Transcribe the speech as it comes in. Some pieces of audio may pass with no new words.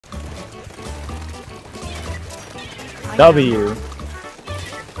W.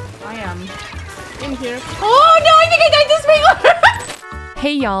 I am in here. Oh no, I think I died this way.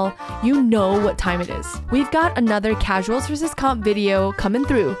 Hey y'all, you know what time it is. We've got another Casuals vs. Comp video coming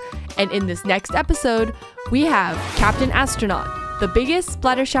through. And in this next episode, we have Captain Astronaut, the biggest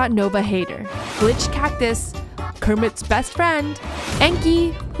Splattershot Nova hater, Glitched Cactus, Kermit's best friend,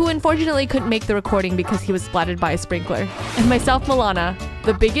 Enki, who unfortunately couldn't make the recording because he was splattered by a sprinkler, and myself, Mellana,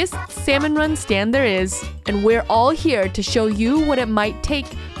 the biggest salmon run stand there is, and we're all here to show you what it might take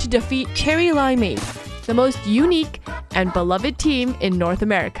to defeat Cherry Limeade, the most unique and beloved team in North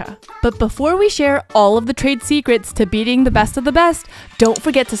America. But before we share all of the trade secrets to beating the best of the best, don't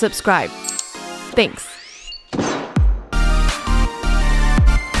forget to subscribe. Thanks.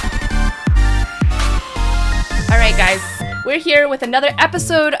 Alright guys, we're here with another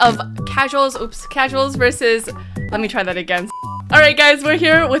episode of Casuals versus... Let me try that again. Alright guys, we're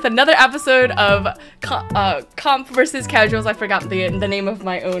here with another episode of Comp versus Casuals. I forgot the name of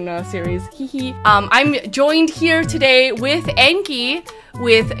my own series. Hehe. I'm joined here today with Enki,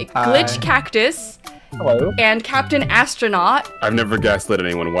 with Glitched Cactus. Hello. And Captain Astronaut. I've never gaslit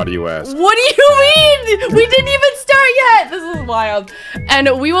anyone. Why do you ask? What do you mean? We didn't even start yet. This is wild.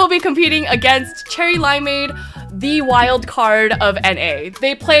 And we will be competing against Cherry Limeade, the wild card of NA.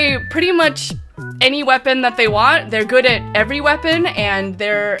 They play pretty much any weapon that they want. They're good at every weapon, and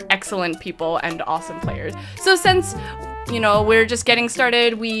they're excellent people and awesome players. So since, you know, we're just getting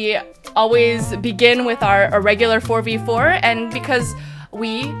started, we always begin with our regular 4v4, and because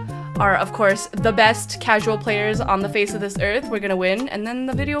we are, of course, the best casual players on the face of this earth, we're gonna win, and then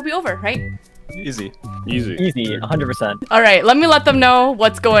the video will be over, right? Easy. Easy. Easy, 100%. All right, let me let them know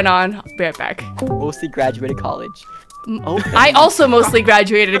what's going on. I'll be right back. Mostly graduated college. Oh. I also mostly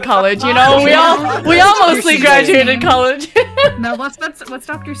graduated college, you know? We all mostly graduated college. No, what's Dr.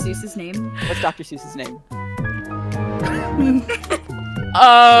 Seuss's name? What's Dr. Seuss's name?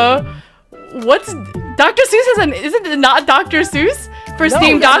 What's Dr. Seuss isn't it not Dr. Seuss? First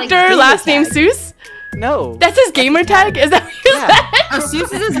name Doctor, like last name tag. Seuss? No. That's his gamer tag? Is that what you said? Oh,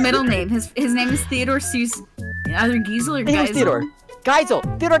 Seuss is his middle name. His name is Theodore Seuss. Either Giesel or His name is Geisel. Theodore.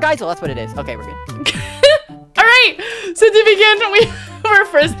 Geisel. Theodore Geisel, that's what it is. Okay, we're good. Alright, so to begin our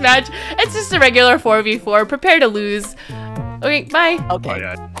first match, it's just a regular 4v4. Prepare to lose. Okay, bye. Okay. Oh,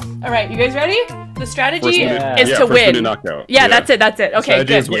 yeah. Alright, you guys ready? The strategy is yeah, to first win. minute knockout. Yeah, that's it. Okay,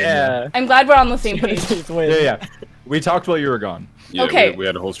 Strategy is good. win. Yeah. I'm glad we're on the same page. Yeah. We talked while you were gone. Yeah, Okay. we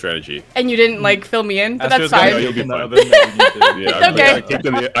had a whole strategy. And you didn't, like, fill me in, but that's Astro's got fine. You'll be in the fine. oven that we need to- Yeah,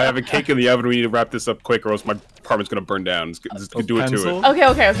 Okay. I have a cake in the oven. We need to wrap this up quick, or else my apartment's gonna burn down. Just do it to pencil? it.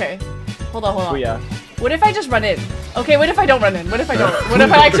 Okay. Hold on. Oh yeah. What if I just run in? Okay, what if I don't run in? What if I don't? What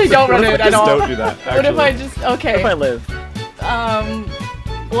if I actually don't run in at all? Don't do that. What if I actually. just... Okay. What if I live?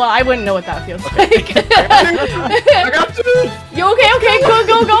 Well, I wouldn't know what that feels like. I got you. You okay,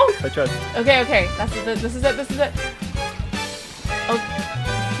 go. I trust. Okay, this is it. Oh,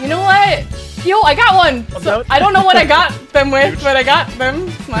 you know what? Yo, I got one! So, I don't know what I got them with, but I got them.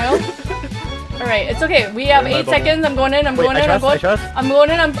 Smile. Alright, it's okay. We have 8 seconds. I'm going in, I'm going in. I'm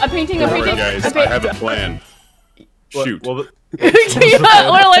painting, Don't worry, guys. I have a plan. Shoot. Well, Yeah,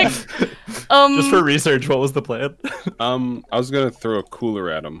 we're like, just for research, what was the plan? I was gonna throw a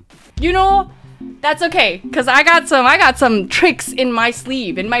cooler at him. you know, that's okay, cause I got some tricks in my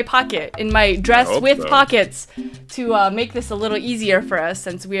sleeve, in my pocket, in my dress hope with so. pockets, to make this a little easier for us,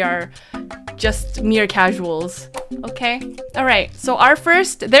 since we are just mere casuals. Okay, all right. So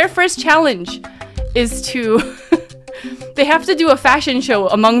their first challenge is to. They have to do a fashion show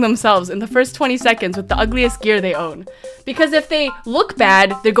among themselves in the first 20 seconds with the ugliest gear they own. Because if they look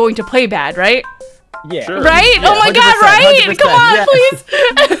bad, they're going to play bad, right? Yeah. Sure. Right? Yeah, Oh my god, 100%, right? 100%, Come on, yes. please.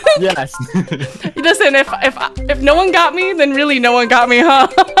 Yes. Listen, if no one got me, then really no one got me, huh?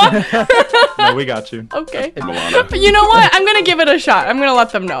 No, we got you. Okay. Mellana. But you know what? I'm gonna give it a shot. I'm gonna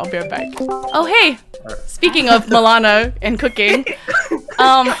let them know. I'll be right back. Oh, hey. Speaking of Mellana and cooking.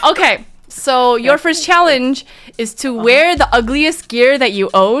 Okay. So your first challenge is to wear the ugliest gear that you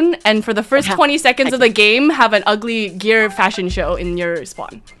own, and for the first 20 seconds of the game, have an ugly gear fashion show in your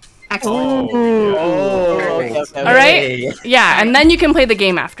spawn. Excellent. Okay. All right? Yeah, and then you can play the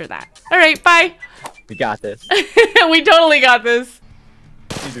game after that. All right, bye. We got this. We totally got this.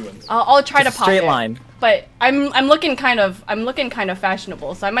 Easy wins. I'll try to pop Straight it. line. But I'm looking kind of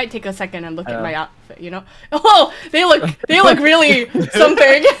fashionable, so I might take a second and look at my outfit, you know? Oh, they look really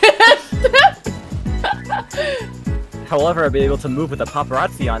something. However, I'll be able to move with a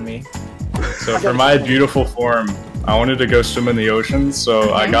paparazzi on me. So for my beautiful form, I wanted to go swim in the ocean,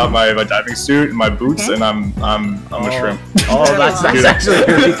 so I got my diving suit and my boots, and I'm a shrimp. Oh, that's Dude. actually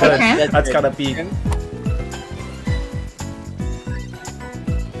really good. Okay. That's gotta be.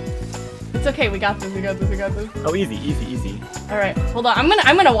 It's okay. We got this. We got this. We got this. Oh, easy, easy, easy. All right. Hold on.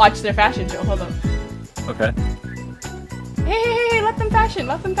 I'm gonna watch their fashion show. Hold on. Okay. Hey, let them fashion.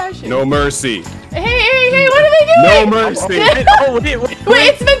 Let them fashion. No mercy. Hey, what are they doing? No mercy. Oh, wait. Wait,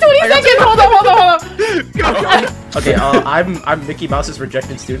 it's been 20 seconds. Hold on. Okay, I'm Mickey Mouse's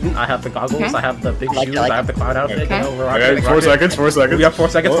rejected student. I have the goggles, Okay. I have the big Like shoes, it, like I have the clown outfit. Okay. You know, we're Okay, rocking- 4 seconds, 4 seconds. We have 4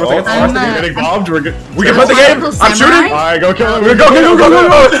 seconds, 4 seconds. I'm, We're getting bombed. We can Put put the game. Radical I'm shooting. Samurai? Alright, go kill him. Go.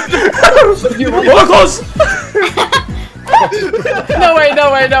 Hold on, close! No way.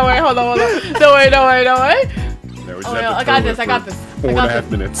 Hold on. No way. No, we just Oh, have yeah, to I got throw this. it I got for this.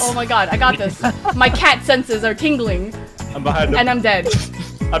 4.5 minutes. Oh my god, I got this. My cat senses are tingling, I'm behind him. and I'm dead.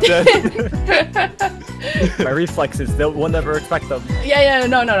 I'm dead. My reflexes, we'll never expect them. Yeah,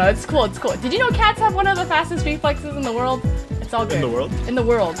 no. It's cool. Did you know cats have one of the fastest reflexes in the world? It's all good. In the world? In the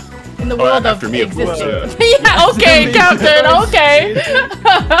world. In the world of after me, of course, existing. Yeah, okay, Captain, okay.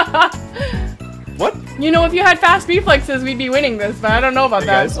 What? You know, if you had fast reflexes, we'd be winning this, but I don't know about Hey,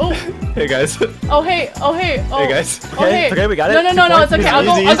 that. guys. Oh, Hey, guys. hey. Oh. Hey, guys. Oh, hey. Okay, we got it. No, 2 it's okay.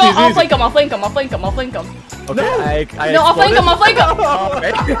 points. I'll flank him. I'll flank him. Okay, I No, I'll flank him.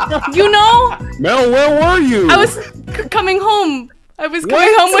 Okay. You know, Mel, where were you? I was coming home. I was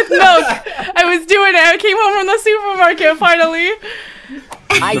coming home with milk. I was doing it. I came home from the supermarket finally.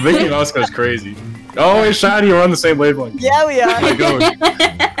 The Mickey Mouse goes crazy. Oh, it's shiny. We're on the same wavelength. Yeah, we are. It goes.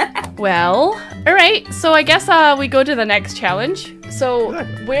 Well, all right. So I guess we go to the next challenge. So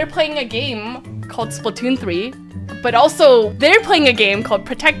we're playing a game called Splatoon 3, but also they're playing a game called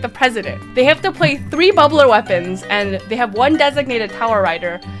Protect the President. They have to play 3 bubbler weapons, and they have 1 designated tower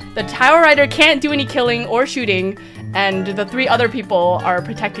rider. The tower rider can't do any killing or shooting, and the 3 other people are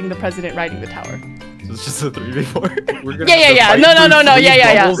protecting the president riding the tower. So it's just a 3v4. We're Yeah. No.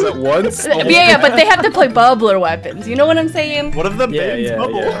 Yeah. Bubbles at once. Yeah, but they have to play bubbler weapons. You know what I'm saying? One of them Yeah, bans yeah,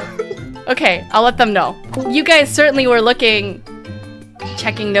 bubble. yeah. Okay, I'll let them know. You guys certainly were looking,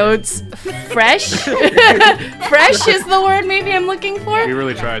 checking notes, fresh. Fresh is the word maybe I'm looking for. We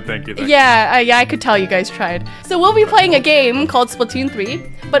really tried. Thank you. Yeah, I could tell you guys tried. So we'll be playing a game called Splatoon 3,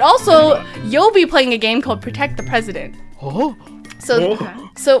 but also you'll be playing a game called Protect the President. Oh. So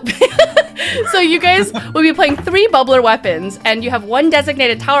so you guys will be playing 3 bubbler weapons, and you have 1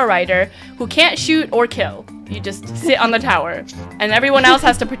 designated tower rider who can't shoot or kill. You just sit on the tower, and everyone else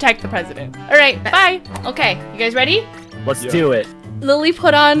has to protect the president. All right, bye. Okay, you guys ready? Let's do it. Lily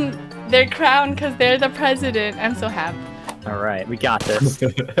put on their crown because they're the president. I'm so happy. All right, we got this.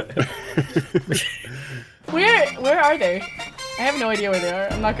 Where are they? I have no idea where they are.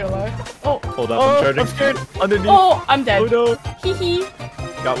 I'm not gonna lie. Oh, Hold up, I'm charging. scared. Underneath. oh, I'm dead. Oh no. Hee hee.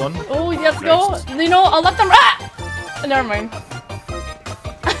 Got one. Oh, let's go. You know, I'll let them. Ah! Never mind.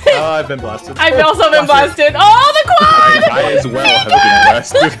 I've been blasted. I've also been blasted. Oh, the quad! I as well have been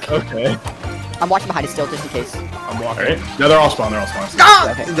blasted. Okay. I'm watching behind it still, just in case. I'm walking. Alright. No, they're all spawn.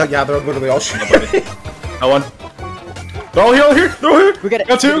 Okay. Yeah, they're literally all shooting. I won. They're all here. They're all here. We get it.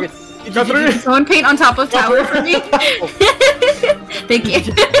 Got 2. We're good. Got 3. Someone paint on top of tower for me. Thank you.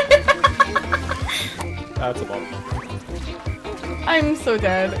 That's a ball. I'm so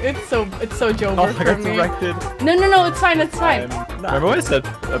dead. It's so Joker Oh, I for got me. directed. No, it's fine. It's fine. Remember what I said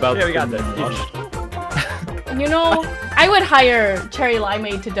about Yeah, we got this. You know, I would hire Cherry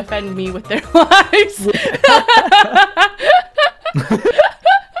Limeade to defend me with their lives.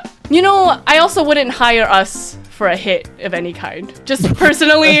 You know, I also wouldn't hire us for a hit of any kind. Just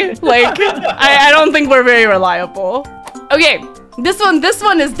personally, like, I don't think we're very reliable. Okay, this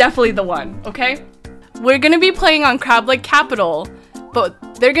one is definitely the one, okay? We're gonna be playing on Crab Lake Capital, but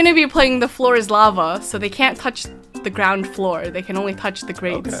they're gonna be playing the floor is lava, so they can't touch the ground floor. They can only touch the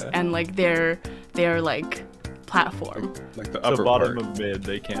grates and like their like platform. Like the The upper bottom part. of mid,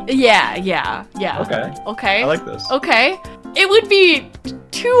 they can't. Yeah. Okay. I like this. Okay. It would be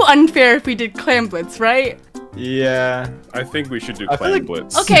too unfair if we did Clam Blitz, right? Yeah. I think we should do I feel Clan like-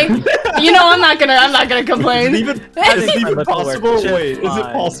 Blitz. Okay. You know, I'm not gonna complain. Is it even possible? Wait, is it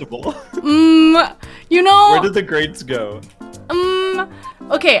possible? You know. Where did the grades go?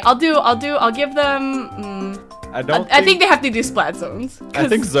 Okay, I'll give them. I think they have to do splat zones. I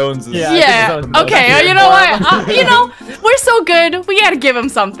think zones is. Yeah. Okay. You know what? You know, we're so good. We gotta give them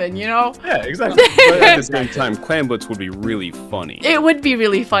something. You know. Yeah, exactly. But at the same time, Clan Blitz would be really funny. It would be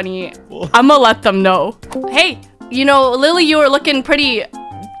really funny. I'm gonna let them know. Hey, you know, Lily, you were looking pretty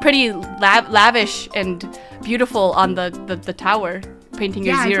lavish and beautiful on the tower, painting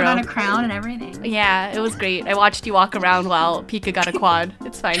your Yeah, I put zero. on a crown and everything. Yeah, it was great. I watched you walk around while Pika got a quad.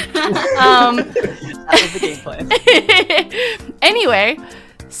 It's fine. That was the game plan. Anyway,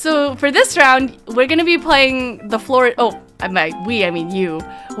 so for this round, we're gonna be playing the floor. Oh, I mean you.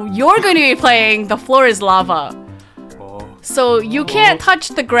 You're going to be playing The Floor is Lava. So you can't touch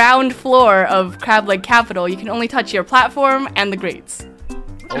the ground floor of Crab Leg Capital. You can only touch your platform and the grates.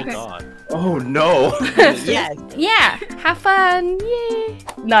 Oh god. Oh no. Yes. Yeah, have fun. Yay.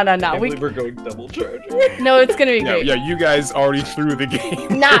 No. We're going double charge. No, it's gonna be Yeah, great. yeah, you guys already threw the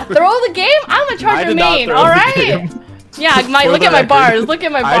game. Nah, throw the game? I'm a charger did not main, throw the alright? game. Yeah, For look the at my record, bars. Look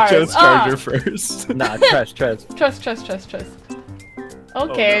at my bars. I chose Charger first. Nah, trust. Trust.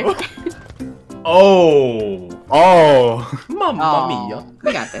 Okay. Oh. Mamma mia.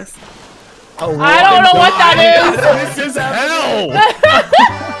 We got this. Oh, I don't know what that is. This is hell!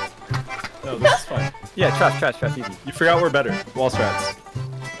 No, this is fine. Yeah, trust, easy. You forgot we're better. Wall strats.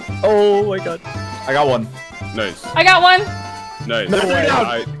 Oh my god. I got one. Nice. I got one. Nice. No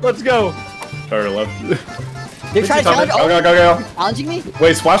way. Let's go. Sorry, left. They're trying to challenge. Go. Challenging me?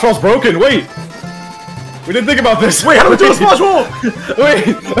 Wait, splash wall's broken. Wait. We didn't think about this. Wait, how do we do a splash wall? Wait,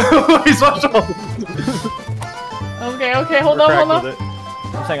 splash wall. Okay, hold on.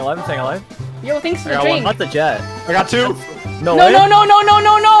 I'm staying alive. Yo, thanks for I the got drink. one. Not the jet. I got two. No No. way.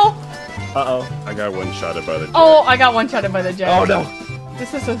 No. Uh-oh. I got one shotted by the jet. Oh, I got one-shotted by the jet. Oh no.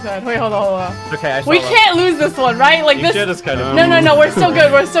 This is so sad. Wait, hold on. Okay, I saw We that. can't lose this one, right? Like Jet this. is kind of. No. We're still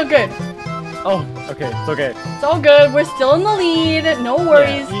good. Oh, okay, it's okay. It's all good. We're still in the lead. No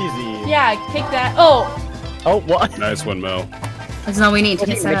worries. Easy. Yeah, take that. Oh. Oh, what? Nice one, Mel. That's all we need to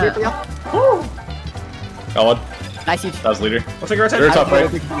get set up. Got one. Nice huge. That was leader. I'll take our They're attention. top right.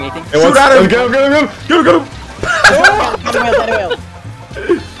 Anything. It wants- at him. Go.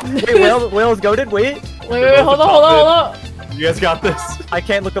 Wait, Whale's goated? Wait. Wait, hold on. You guys got this. I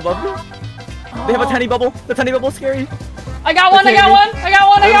can't look above me. They have a tiny bubble. The tiny bubble's scary. I got one.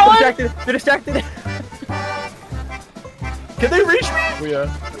 They're distracted. Can they reach me? Yeah.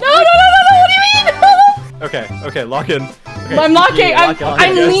 No, what do you mean? Okay, lock in. Okay. I'm locking. Yeah, lock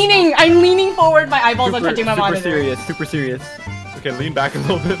it. I'm leaning forward. My eyeballs are touching my monitor. Super serious. Okay, lean back a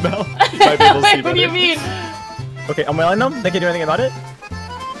little bit, Mel. You might be able to see Wait, what do you better. mean? Okay, I'm wailing them. They can do anything about it.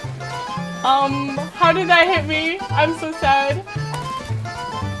 How did that hit me? I'm so sad.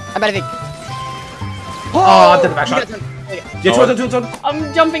 I'm about to think. Oh, I'm dead the back shot. Yeah, Oh. two on.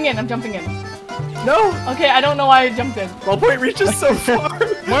 I'm jumping in. No. Okay, I don't know why I jumped in. Well, point reaches so far.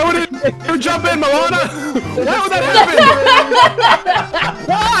 Why would it? You jump in, Mellana! Why would that happen?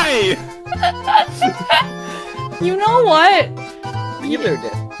 Why? You know what? Either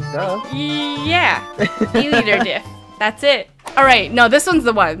did. Duh. Yeah. E-liter diff. That's it. Alright, no, this one's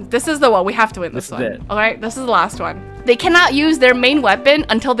the one. This is the one. We have to win this This is one. it. Alright, this is the last one. They cannot use their main weapon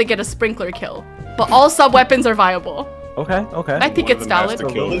until they get a sprinkler kill. But all sub-weapons are viable. Okay. I think One of it's them has valid. to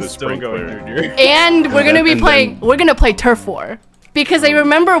kill the It's still going, sprinkler. Junior. And we're gonna be And playing. We're gonna play turf war because I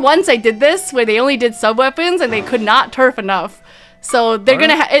remember once I did this where they only did sub weapons and they could not turf enough. So they're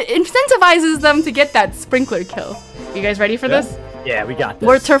gonna it incentivizes them to get that sprinkler kill. You guys ready for this? Yeah, we got this.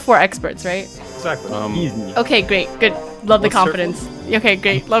 We're turf war experts, right? Exactly. Easy. Okay, great, good. Love the What's turf confidence. Okay,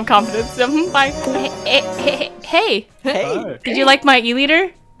 great. Love confidence. Bye. Hey, Hey. did you like my e-liter?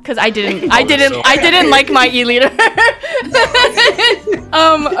 Cause I didn't like my e-liter.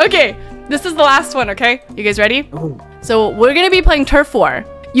 Okay, this is the last one, okay? You guys ready? So we're gonna be playing turf war.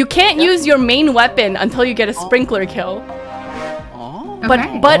 You can't use your main weapon until you get a sprinkler kill.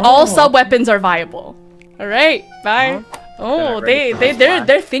 Okay. But all sub weapons are viable. All right, bye. Oh,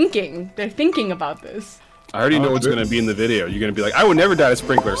 they're thinking. They're thinking about this. I already know what's gonna be in the video. You're gonna be like, I would never die to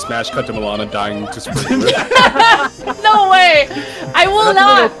sprinkler. Smash cut to Mellana dying to sprinkler. No way! I will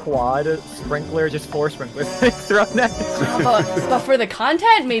not. Quad sprinkler, just 4 sprinklers thrown at you. But for the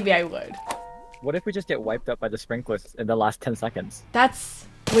content, maybe I would. What if we just get wiped up by the sprinklers in the last 10 seconds?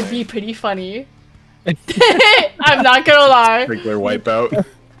 Would be pretty funny. I'm not gonna lie. Sprinkler wipeout.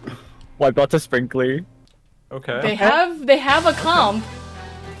 Wiped out the sprinkler. Okay. They have a comp.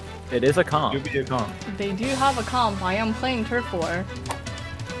 It is a comp. You'll be a comp. They do have a comp. I am playing turf war.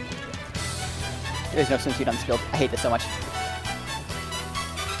 There's no swimsuit unskilled. I hate this so much.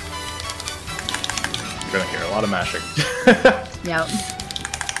 You're gonna hear a lot of mashing. Yep.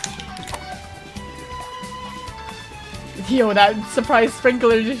 Yo, that surprise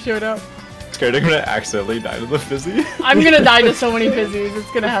sprinkler just showed up. Scared I'm gonna accidentally die to the fizzy. I'm gonna die to so many fizzies.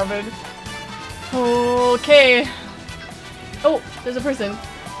 It's gonna happen. Okay. Oh, there's a person.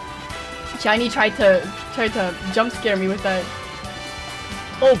 Shiny tried to jump scare me with that.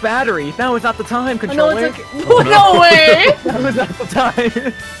 Oh, battery! That was not the time, Oh, no, controller! it's okay. No way! That was not the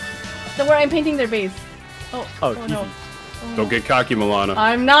time! Don't worry, I'm painting their base. Oh, Oh, oh no. Don't get cocky, Mellana.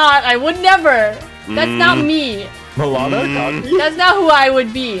 I'm not. I would never. That's not me. Mellana? That's not who I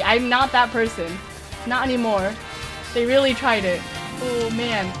would be. I'm not that person. Not anymore. They really tried it. Oh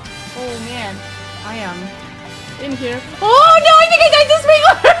man. Oh man. I am in here. Oh no, I think I died to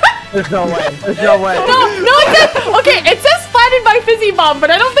sprinkler! There's no way. There's no way. No, it says, okay, it says splattered by Fizzy Bomb,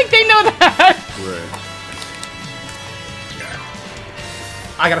 but I don't think they know that. Right.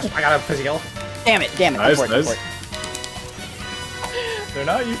 I got a fizzy kill. Damn it. Nice, Abort, nice. abort. They're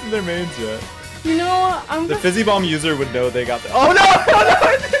not using their mains yet. You know, I'm The just... Fizzy Bomb user would know they got the. Oh no! Oh no!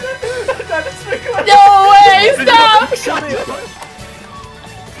 That is sprinkler. No way, stop!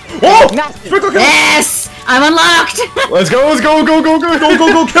 Whoa! Massive. Yes! I'm unlocked! Let's go, go,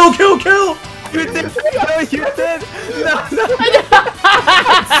 kill, kill! You did. No, you did. No.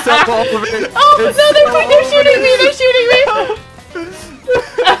 So over. Oh, no, they're shooting me, they're shooting me!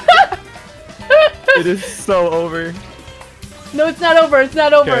 It is so over. No, it's not over, it's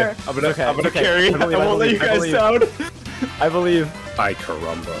not over. Okay, I'm gonna carry it. I won't let you guys down. I believe. Ay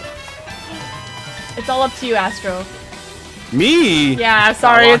caramba. It's all up to you, Astro. Me? Yeah,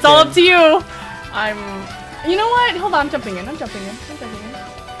 sorry, it's all up to you. You know what? Hold on, I'm jumping in.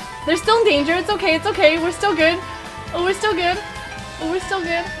 They're still in danger. It's okay, it's okay. We're still good. Oh, we're still good. Oh, we're still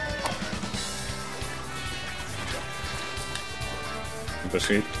good.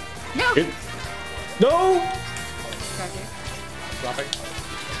 Pushing. No. Good. No!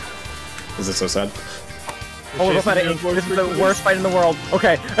 Is it so sad? Oh, we're fighting Enki. This is the worst fight in the world.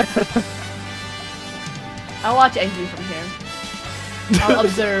 Okay. I'll watch Enki from here. I'll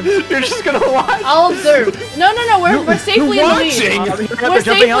observe. You're just gonna watch? I'll observe. No, we're safely in the lead. They're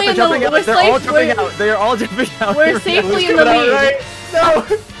jumping out. They're jumping out. They're all jumping out. They are all jumping out. We're safely in the lead. Right? No!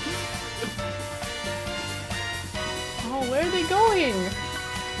 Oh, where are they going?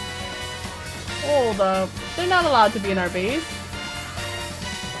 Hold up. They're not allowed to be in our base.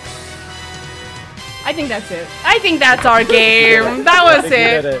 I think that's it. I think that's our game. That was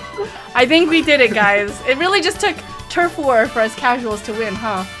it. I think we did it, guys. It really just took turf war for us casuals to win,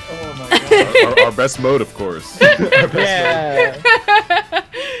 huh? Oh my god. our best mode, of course. Yeah.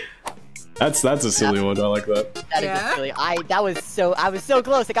 That's a silly one. I like that. That is just silly. I was so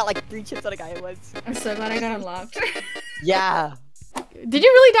close. I got like 3 chips on a guy at once. I'm so glad I got unlocked. Yeah. Did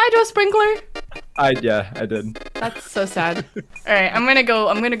you really die to a sprinkler? Yeah, I did. That's so sad. Alright, I'm gonna go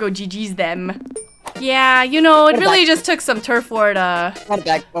GG's them. Yeah, you know, it really just took some turf war to Run it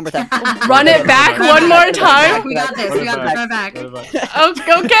back one more time. run it back one more time. We got this. We got this. Run back.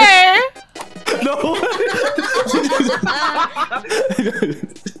 Okay. No!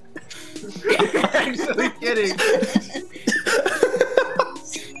 Actually kidding.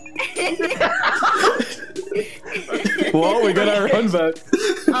 Well, we got our run back.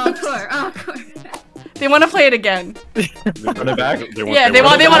 Oh, core. They want to play it again. Run it back? They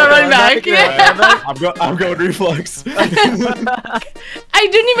want to run back. Yeah. I'm going reflux. I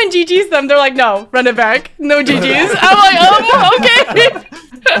didn't even GG's them. They're like, no, run it back. No GG's. I'm like, okay.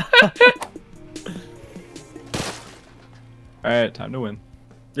 Alright, time to win.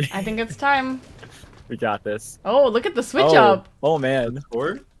 I think it's time. We got this. Oh, look at the switch up. Oh man.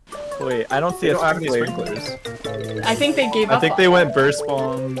 Or? Wait, I don't see a sprinkler. I think they gave up. I think they went burst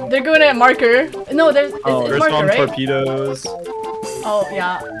bomb. They're going at marker. No, there's it's Burst marker, bomb right? torpedoes. Oh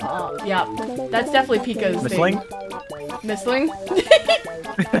yeah, yeah. That's definitely Pika's Missling? thing. Missling?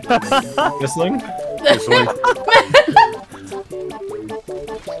 Missling?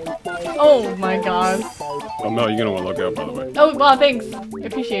 Oh my god. Oh no, you're gonna want to look out, by the way. Oh wow, thanks. I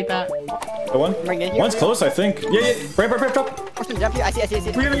appreciate that. The one? Bring it here. One's close, I think. Yeah. Right, drop. Force him to jump here. I see.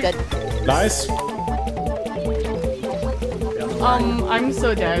 I'm dead. Nice. I'm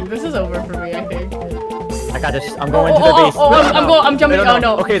so dead. This is over for me, I think. I got this. I'm going to the base. I'm jumping. They Oh don't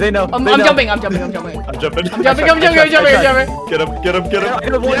know. no. Okay, they know. I'm They know. jumping. I'm jumping. I'm jumping. Get him. Get him.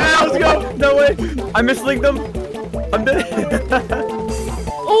 Yeah, let's go. No way. I'm missing them. I'm dead.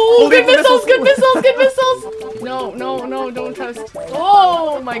 Oh, good missiles. No, don't trust.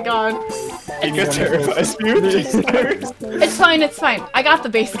 Oh my god. It terrifies me with these tires. It's fine. I got the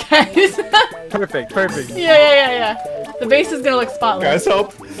base, guys. Perfect. Yeah. The base is gonna look spotless. Guys,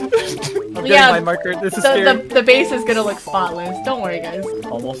 help. I'm getting my marker. This is scary. The base is gonna look spotless. Don't worry, guys.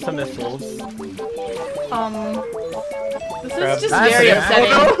 Almost to missiles. This is just very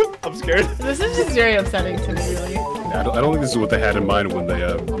upsetting. Oh, no. I'm scared. This is just very upsetting to me, really. I don't think this is what they had in mind when they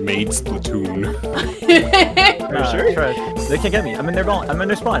made Splatoon. Sure? They can't get me. I'm in their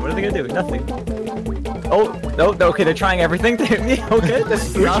spawn. What are they gonna do? Nothing. Oh, no, okay, they're trying everything to hit me. Okay, this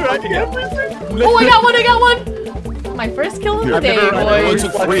is not trying everything. Oh, I got one! My first kill of the day, It boys.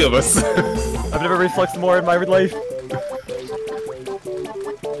 took 3 of us. I've never reflexed more in my life.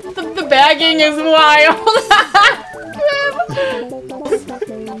 The bagging is wild.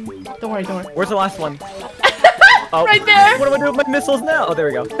 Don't worry. Where's the last one? Oh, Right there. What do I do with my missiles now? Oh, there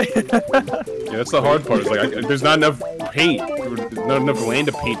we go. Yeah, that's the hard part. Is like there's not enough paint, not enough land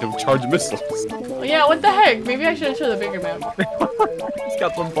to paint to charge missiles. Yeah, what the heck? Maybe I should show the bigger map. Just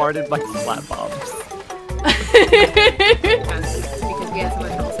got bombarded by splat bombs. Because we had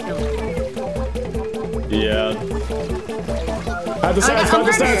someone else kill him. Yeah. Find the stats, find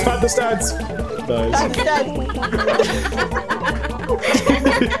the stats, find the stats!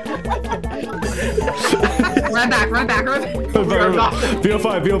 Run back, run back, run back.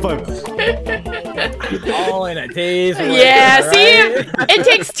 VO5. All in a day's work, Yeah, right? see? It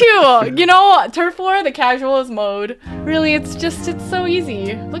takes two. You know, Turf War, the casuals mode. Really, it's so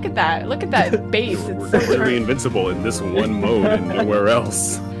easy. Look at that. Look at that base. It's We're so literally invincible in this one mode and nowhere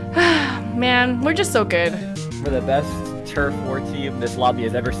else. Man, we're just so good. We're the best turf war team this lobby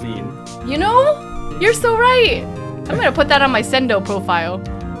has ever seen. You know? You're so right. I'm gonna put that on my Sendo profile.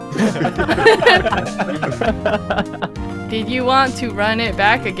 Did you want to run it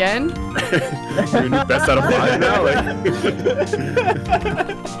back again? You're the best out of 5 now.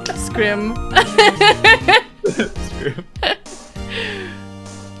 Scrim.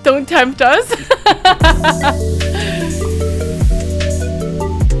 Don't tempt us.